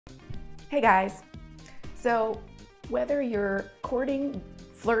Hey guys, so whether you're courting,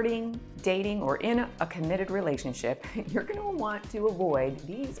 flirting, dating, or in a committed relationship, you're going to want to avoid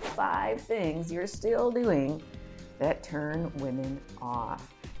these 5 things you're still doing that turn women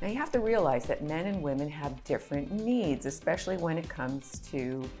off. Now you have to realize that men and women have different needs, especially when it comes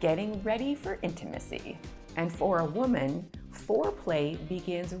to getting ready for intimacy. And for a woman, foreplay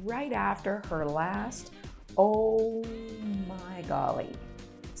begins right after her last, oh my golly.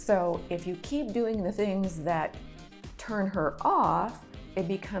 So if you keep doing the things that turn her off, it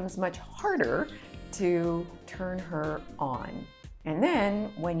becomes much harder to turn her on. And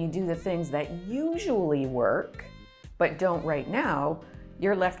then when you do the things that usually work, but don't right now,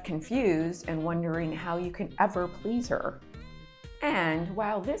 you're left confused and wondering how you can ever please her. And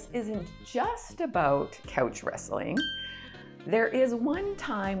while this isn't just about couch wrestling, there is one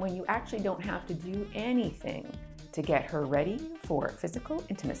time when you actually don't have to do anything to get her ready for physical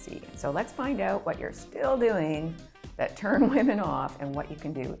intimacy. So let's find out what you're still doing that turn women off and what you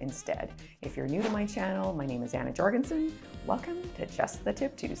can do instead. If you're new to my channel, my name is Anna Jorgensen. Welcome to Just the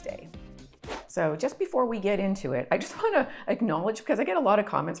Tip Tuesday. So just before we get into it, I just want to acknowledge, because I get a lot of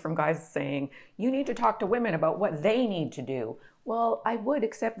comments from guys saying, you need to talk to women about what they need to do. Well, I would,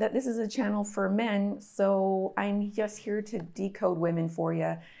 except that this is a channel for men, so I'm just here to decode women for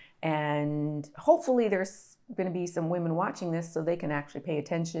you. And hopefully there's going to be some women watching this so they can actually pay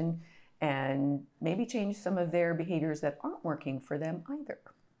attention and maybe change some of their behaviors that aren't working for them either.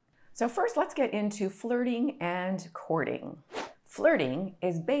 So first, let's get into flirting and courting. Flirting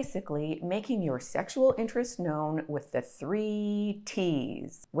is basically making your sexual interest known with the 3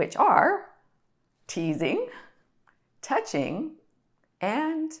 T's, which are teasing, touching,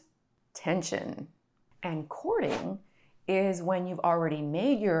 and tension. And courting is when you've already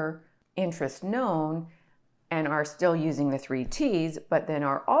made your interest known and are still using the 3 T's, but then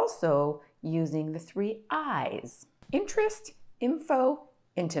are also using the 3 I's. Interest, info,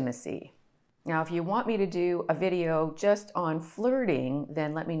 intimacy. Now, if you want me to do a video just on flirting,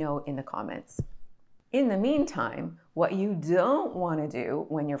 then let me know in the comments. In the meantime, what you don't want to do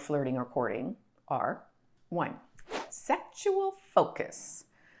when you're flirting or courting are 1, sexual focus.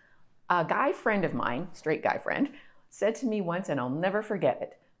 A guy friend of mine, straight guy friend, said to me once, and I'll never forget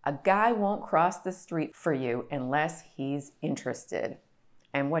it, a guy won't cross the street for you unless he's interested.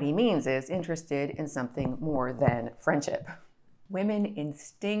 And what he means is interested in something more than friendship. Women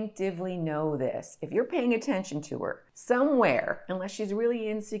instinctively know this. If you're paying attention to her somewhere, unless she's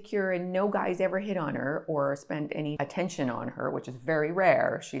really insecure and no guy's ever hit on her or spent any attention on her, which is very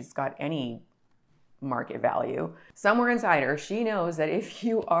rare if she's got any market value, somewhere inside her, she knows that if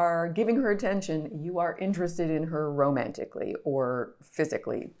you are giving her attention, you are interested in her romantically or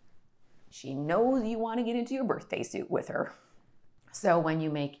physically. She knows you want to get into your birthday suit with her. So when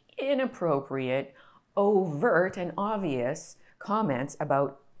you make inappropriate, overt, and obvious comments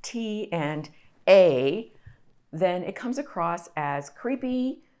about T and A, then it comes across as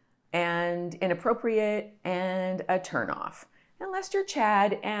creepy and inappropriate and a turnoff. Unless you're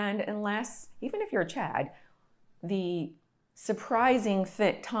Chad, and unless, even if you're Chad, the surprising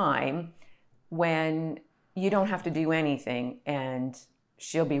time when you don't have to do anything and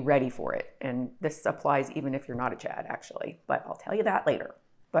she'll be ready for it. And this applies even if you're not a Chad, actually, but I'll tell you that later.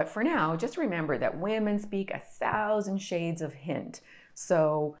 But for now, just remember that women speak 1,000 shades of hint.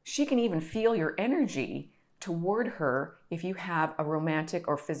 So she can even feel your energy toward her if you have a romantic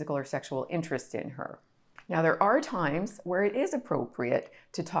or physical or sexual interest in her. Now, there are times where it is appropriate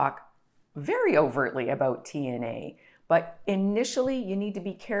to talk very overtly about T and A, but initially you need to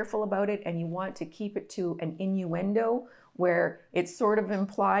be careful about it and you want to keep it to an innuendo where it's sort of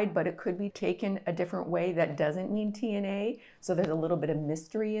implied, but it could be taken a different way that doesn't mean T and A. So there's a little bit of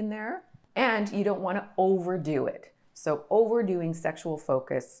mystery in there, and you don't want to overdo it. So overdoing sexual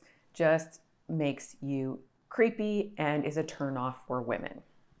focus just makes you creepy and is a turnoff for women.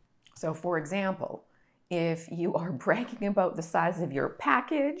 So for example, if you are bragging about the size of your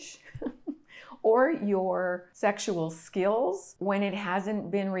package or your sexual skills when it hasn't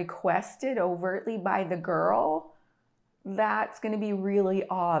been requested overtly by the girl, that's going to be really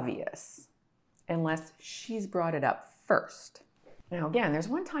obvious unless she's brought it up first. Now again, there's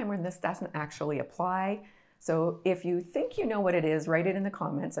one time when this doesn't actually apply. So if you think you know what it is, write it in the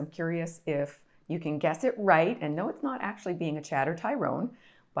comments. I'm curious if you can guess it right. And no, it's not actually being a Chad or Tyrone,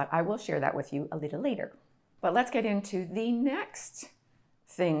 but I will share that with you a little later. But let's get into the next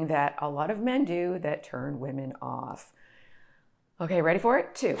thing that a lot of men do that turn women off. Okay, ready for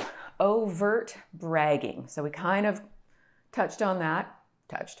it? 2, overt bragging. So we kind of touched on that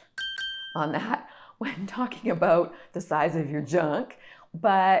when talking about the size of your junk.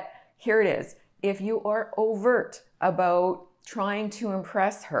 But Here it is. If you are overt about trying to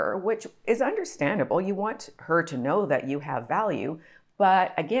impress her, which is understandable, you want her to know that you have value,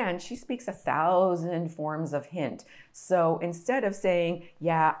 but again, she speaks 1,000 forms of hint. So instead of saying,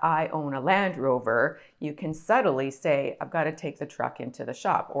 yeah, I own a Land Rover, you can subtly say, I've got to take the truck into the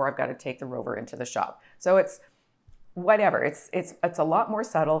shop, or I've got to take the Rover into the shop. So it's whatever. It's a lot more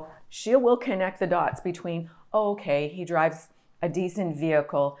subtle. She will connect the dots between, oh, okay, he drives a decent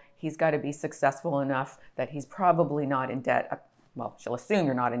vehicle. He's got to be successful enough that he's probably not in debt. Well, she'll assume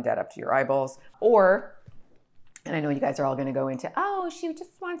you're not in debt up to your eyeballs. Or, and I know you guys are all going to go into, oh, she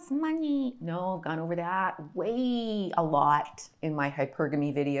just wants money. No, I've gone over that way a lot in my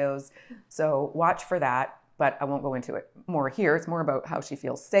hypergamy videos. So watch for that, but I won't go into it more here. It's more about how she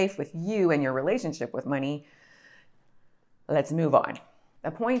feels safe with you and your relationship with money. Let's move on.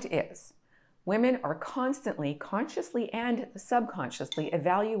 The point is, women are constantly, consciously and subconsciously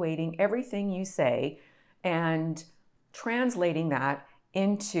evaluating everything you say and translating that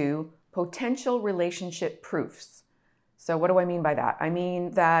into potential relationship proofs. So what do I mean by that? I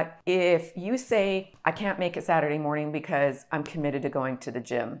mean that if you say, I can't make it Saturday morning because I'm committed to going to the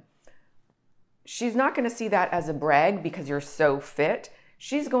gym, she's not going to see that as a brag because you're so fit.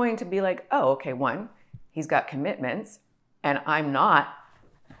 She's going to be like, oh, okay, one, he's got commitments and I'm not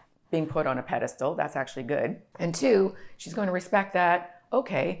being put on a pedestal. That's actually good. And two, she's going to respect that,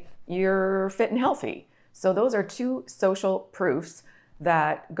 okay, you're fit and healthy. So those are two social proofs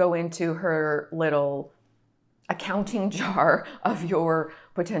that go into her little accounting jar of your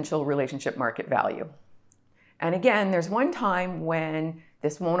potential relationship market value. And again, there's one time when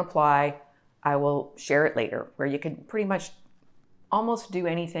this won't apply. I will share it later, where you can pretty much almost do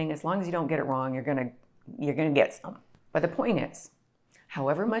anything. As long as you don't get it wrong, you're gonna get some. But the point is,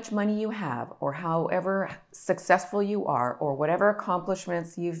 however much money you have, or however successful you are, or whatever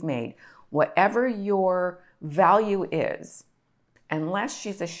accomplishments you've made, whatever your value is, unless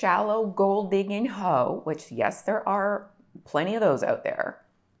she's a shallow gold-digging hoe, which yes, there are plenty of those out there,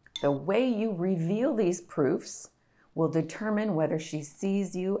 the way you reveal these proofs will determine whether she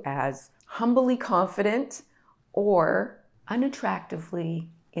sees you as humbly confident or unattractively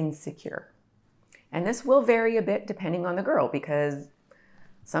insecure. And this will vary a bit depending on the girl, because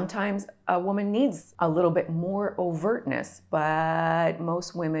sometimes a woman needs a little bit more overtness, but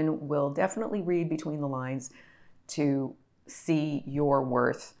most women will definitely read between the lines to see your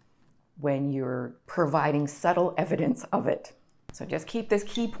worth when you're providing subtle evidence of it. So just keep this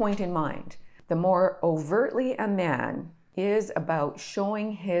key point in mind. The more overtly a man is about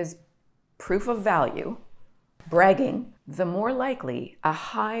showing his proof of value, bragging, the more likely a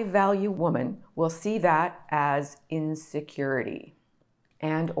high-value woman will see that as insecurity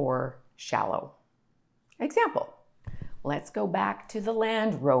and or shallow. Example, let's go back to the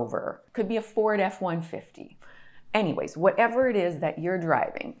Land Rover. Could be a Ford F-150. Anyways, whatever it is that you're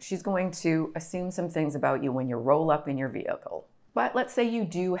driving, she's going to assume some things about you when you roll up in your vehicle. But let's say you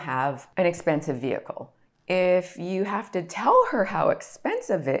do have an expensive vehicle. If you have to tell her how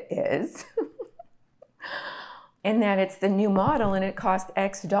expensive it is, and that it's the new model and it costs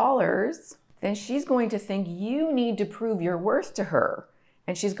X dollars, then she's going to think you need to prove your worth to her.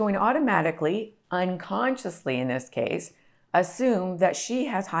 And she's going to automatically, unconsciously in this case, assume that she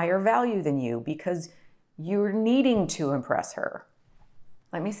has higher value than you because you're needing to impress her.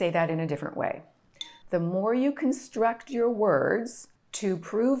 Let me say that in a different way. The more you construct your words to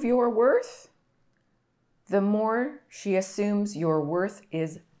prove your worth, the more she assumes your worth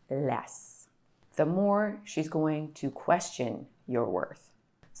is less. The more she's going to question your worth.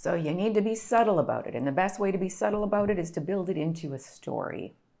 So you need to be subtle about it. And the best way to be subtle about it is to build it into a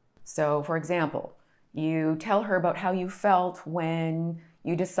story. So for example, you tell her about how you felt when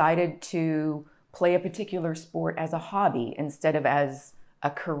you decided to play a particular sport as a hobby instead of as a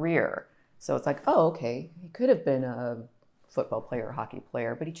career. So it's like, oh, okay, he could have been a football player or hockey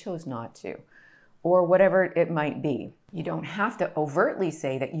player, but he chose not to. Or whatever it might be. You don't have to overtly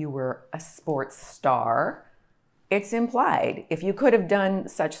say that you were a sports star. It's implied. If you could have done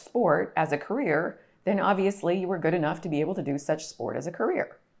such sport as a career, then obviously you were good enough to be able to do such sport as a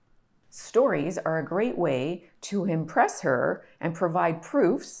career. Stories are a great way to impress her and provide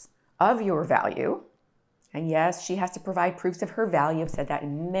proofs of your value. And yes, she has to provide proofs of her value. I've said that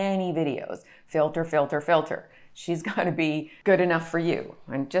in many videos. Filter, filter, filter. She's got to be good enough for you.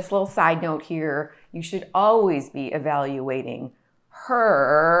 And just a little side note here, you should always be evaluating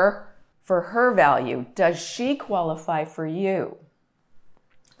her for her value. Does she qualify for you?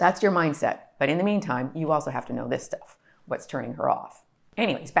 That's your mindset. But in the meantime, you also have to know this stuff, what's turning her off.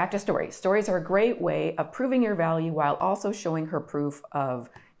 Anyways, back to stories. Stories are a great way of proving your value while also showing her proof of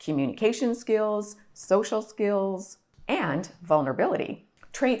communication skills, social skills, and vulnerability.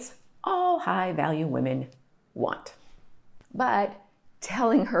 Traits all high-value women want. But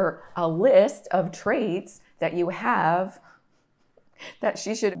telling her a list of traits that you have that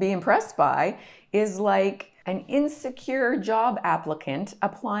she should be impressed by is like an insecure job applicant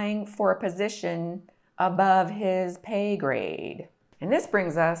applying for a position above his pay grade. And this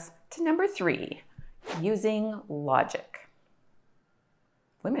brings us to number 3, using logic.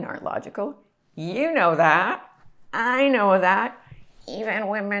 Women aren't logical. You know that. I know that. Even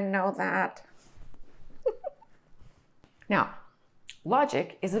women know that. Now,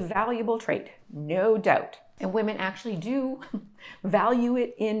 logic is a valuable trait, no doubt. And women actually do value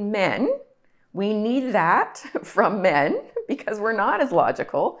it in men. We need that from men because we're not as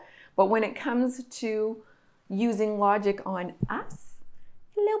logical. But when it comes to using logic on us,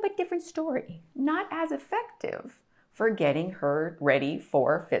 a little bit different story. Not as effective for getting her ready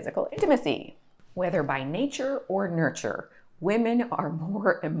for physical intimacy. Whether by nature or nurture, women are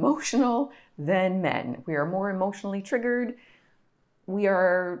more emotional than men. We are more emotionally triggered. We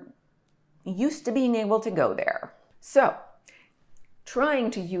are used to being able to go there. So,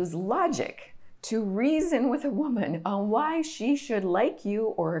 trying to use logic to reason with a woman on why she should like you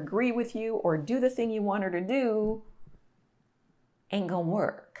or agree with you or do the thing you want her to do ain't gonna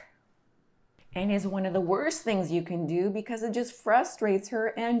work. And is one of the worst things you can do because it just frustrates her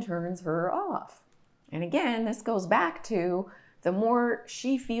and turns her off. And again, this goes back to the more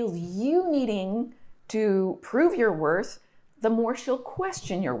she feels you needing to prove your worth, the more she'll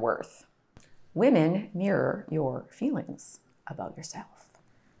question your worth. Women mirror your feelings about yourself.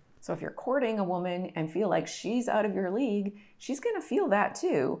 So if you're courting a woman and feel like she's out of your league, she's gonna feel that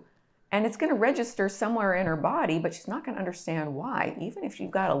too. And it's gonna register somewhere in her body, but she's not gonna understand why, even if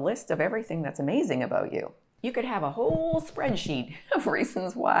you've got a list of everything that's amazing about you. You could have a whole spreadsheet of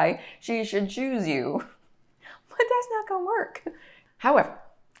reasons why she should choose you, but that's not gonna work. However,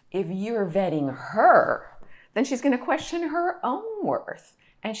 if you're vetting her, then she's gonna question her own worth,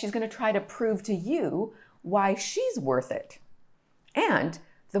 and she's gonna try to prove to you why she's worth it. And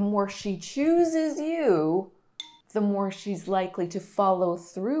the more she chooses you, the more she's likely to follow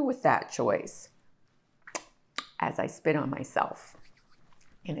through with that choice. As I spit on myself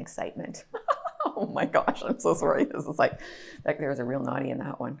in excitement. Oh my gosh, I'm so sorry. This is like there's a real naughty in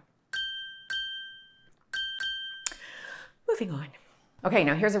that one. Moving on. Okay,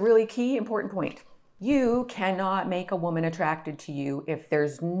 now here's a really key important point. You cannot make a woman attracted to you if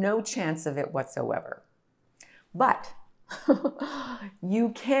there's no chance of it whatsoever. But you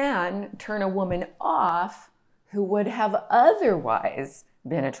can turn a woman off who would have otherwise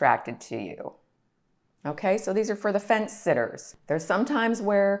been attracted to you. Okay, so these are for the fence sitters. There's some times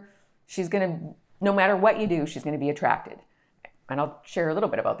where she's gonna, no matter what you do, she's gonna be attracted. And I'll share a little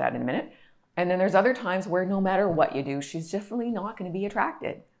bit about that in a minute. And then there's other times where no matter what you do, she's definitely not gonna be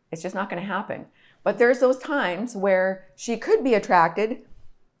attracted. It's just not gonna happen. But there's those times where she could be attracted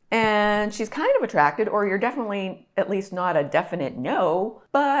and she's kind of attracted, or you're definitely at least not a definite no,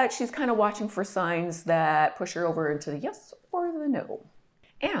 but she's kind of watching for signs that push her over into the yes or the no.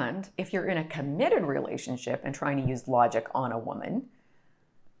 And if you're in a committed relationship and trying to use logic on a woman,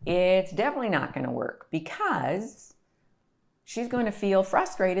 it's definitely not going to work because she's going to feel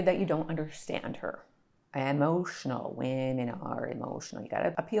frustrated that you don't understand her. Emotional. Women are emotional. You got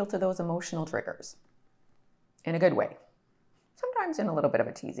to appeal to those emotional triggers in a good way. Sometimes in a little bit of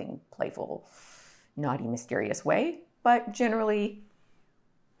a teasing, playful, naughty, mysterious way, but generally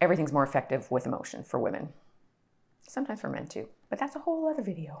everything's more effective with emotion for women. Sometimes for men too, but that's a whole other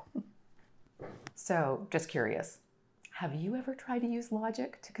video. So just curious, have you ever tried to use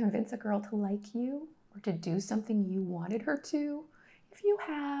logic to convince a girl to like you or to do something you wanted her to? If you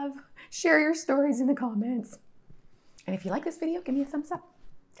have, share your stories in the comments. And if you like this video, give me a thumbs up.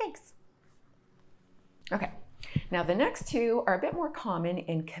 Thanks. Okay, now the next two are a bit more common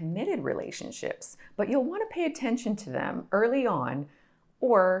in committed relationships, but you'll want to pay attention to them early on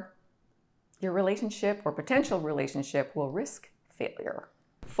or your relationship or potential relationship will risk failure.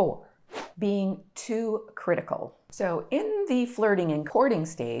 4, being too critical. So in the flirting and courting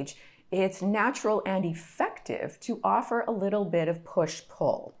stage, it's natural and effective to offer a little bit of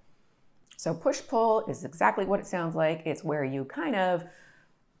push-pull. So push-pull is exactly what it sounds like. It's where you kind of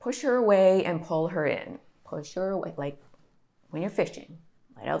push her away and pull her in. Push her away, like when you're fishing.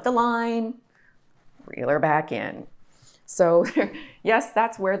 Let out the line, reel her back in. So yes,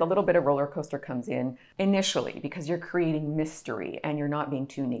 that's where the little bit of roller coaster comes in initially because you're creating mystery and you're not being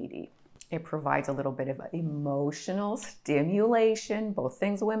too needy. It provides a little bit of emotional stimulation, both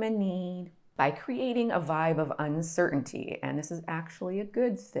things women need. by creating a vibe of uncertainty. And this is actually a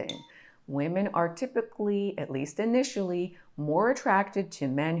good thing. Women are typically, at least initially, more attracted to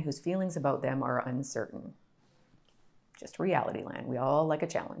men whose feelings about them are uncertain. Just reality land. We all like a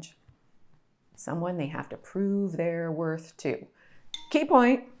challenge. Someone they have to prove their worth to. Key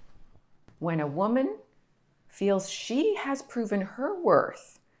point, when a woman feels she has proven her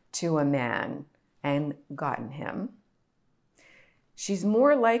worth to a man and gotten him, she's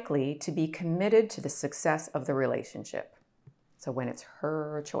more likely to be committed to the success of the relationship. So when it's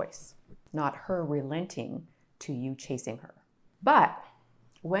her choice, not her relenting to you chasing her. But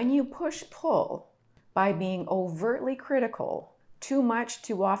when you push-pull by being overtly critical, too much,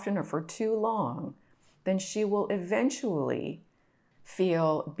 too often, or for too long, then she will eventually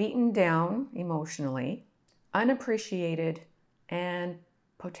feel beaten down emotionally, unappreciated, and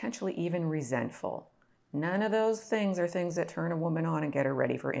potentially even resentful. None of those things are things that turn a woman on and get her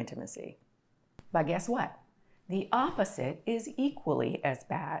ready for intimacy. But guess what? The opposite is equally as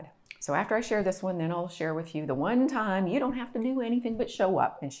bad. So after I share this one, then I'll share with you the one time you don't have to do anything but show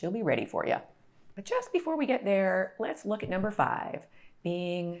up and she'll be ready for you. But just before we get there, let's look at number 5,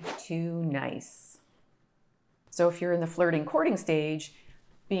 being too nice. So if you're in the flirting courting stage,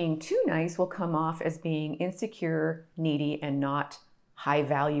 being too nice will come off as being insecure, needy, and not high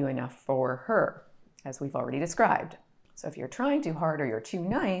value enough for her, as we've already described. So if you're trying too hard or you're too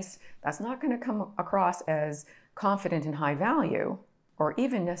nice, that's not going to come across as confident and high value, or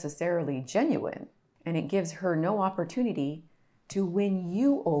even necessarily genuine. And it gives her no opportunity to win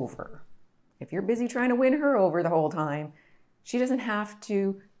you over. If you're busy trying to win her over the whole time, she doesn't have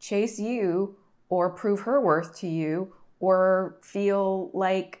to chase you or prove her worth to you or feel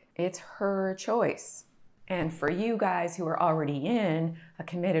like it's her choice. And for you guys who are already in a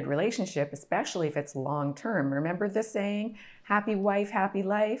committed relationship, especially if it's long-term, remember the saying, happy wife, happy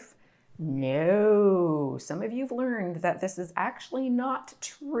life? No, some of you've learned that this is actually not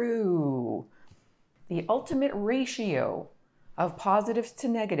true. The ultimate ratio of positives to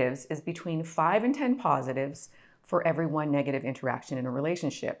negatives is between 5 and 10 positives for every 1 negative interaction in a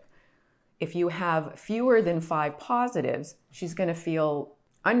relationship. If you have fewer than 5 positives, she's going to feel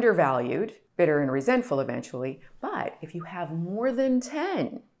undervalued, bitter and resentful eventually. But if you have more than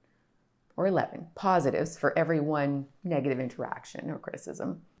 10 or 11 positives for every 1 negative interaction or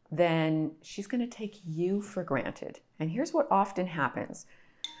criticism, then she's going to take you for granted. And here's what often happens.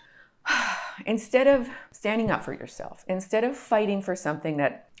 Instead of standing up for yourself, instead of fighting for something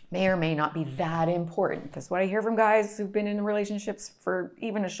that may or may not be that important, that's what I hear from guys who've been in relationships for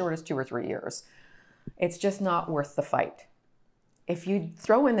even as short as 2 or 3 years. It's just not worth the fight. If you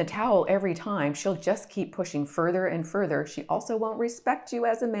throw in the towel every time, she'll just keep pushing further and further. She also won't respect you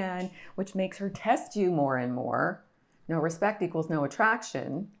as a man, which makes her test you more and more. No respect equals no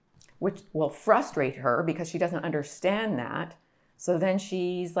attraction, which will frustrate her because she doesn't understand that. So then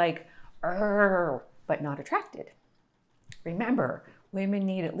she's like, but not attracted. Remember, women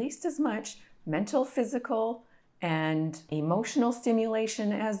need at least as much mental, physical, and emotional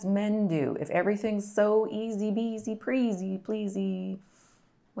stimulation as men do. If everything's so easy, beasy, preasy, pleasy,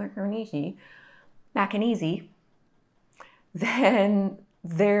 mac and easy, then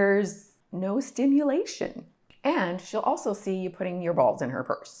there's no stimulation. And she'll also see you putting your balls in her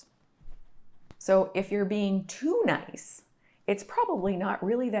purse. So if you're being too nice, it's probably not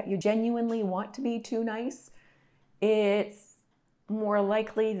really that you genuinely want to be too nice. It's more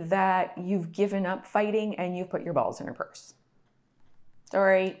likely that you've given up fighting and you've put your balls in her purse.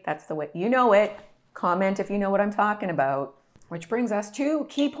 Sorry, that's the way, you know it. Comment if you know what I'm talking about. Which brings us to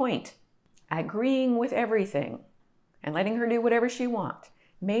key point. Agreeing with everything and letting her do whatever she wants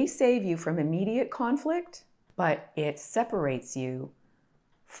may save you from immediate conflict, but it separates you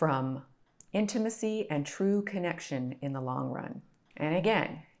from intimacy and true connection in the long run. And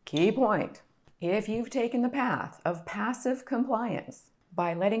again, key point. If you've taken the path of passive compliance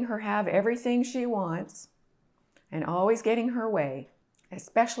by letting her have everything she wants and always getting her way,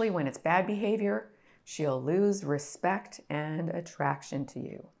 especially when it's bad behavior, she'll lose respect and attraction to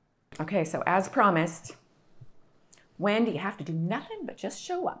you. Okay, so as promised, when do you have to do nothing but just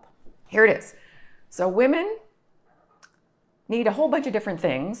show up? Here it is. So women need a whole bunch of different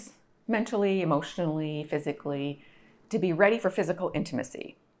things, mentally, emotionally, physically, to be ready for physical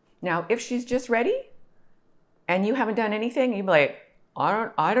intimacy. Now, if she's just ready and you haven't done anything, you'd be like,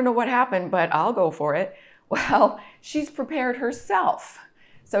 I don't know what happened, but I'll go for it. Well, she's prepared herself.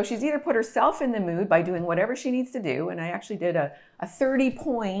 So she's either put herself in the mood by doing whatever she needs to do. And I actually did a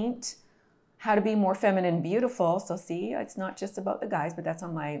 30-point how to be more feminine beautiful. So see, it's not just about the guys, but that's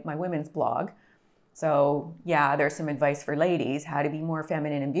on my women's blog. So yeah, there's some advice for ladies, how to be more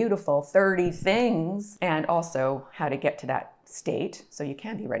feminine and beautiful, 30 things, and also how to get to that state so you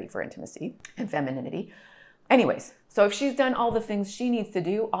can be ready for intimacy and femininity. Anyways, so if she's done all the things she needs to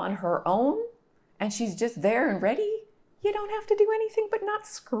do on her own and she's just there and ready, you don't have to do anything but not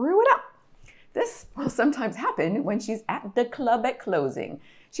screw it up. This will sometimes happen when she's at the club at closing.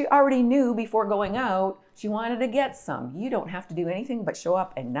 She already knew before going out she wanted to get some. You don't have to do anything but show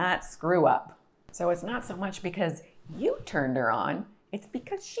up and not screw up. So it's not so much because you turned her on, it's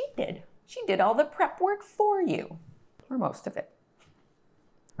because she did. She did all the prep work for you, or most of it.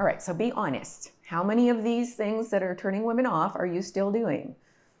 All right, so be honest. How many of these things that are turning women off are you still doing?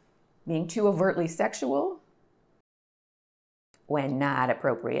 Being too overtly sexual when not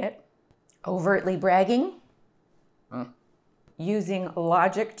appropriate. Overtly bragging. Using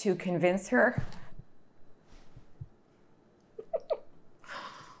logic to convince her.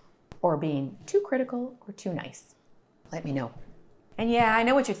 Or being too critical or too nice. Let me know. And yeah, I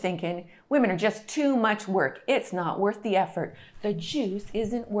know what you're thinking. Women are just too much work. It's not worth the effort. The juice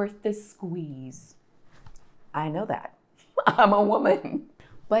isn't worth the squeeze. I know that. I'm a woman.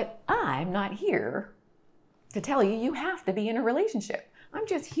 But I'm not here to tell you you have to be in a relationship. I'm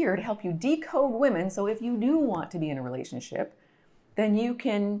just here to help you decode women so if you do want to be in a relationship, then you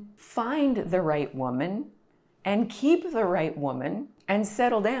can find the right woman and keep the right woman and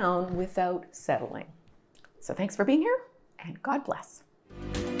settle down without settling. So thanks for being here, and God bless.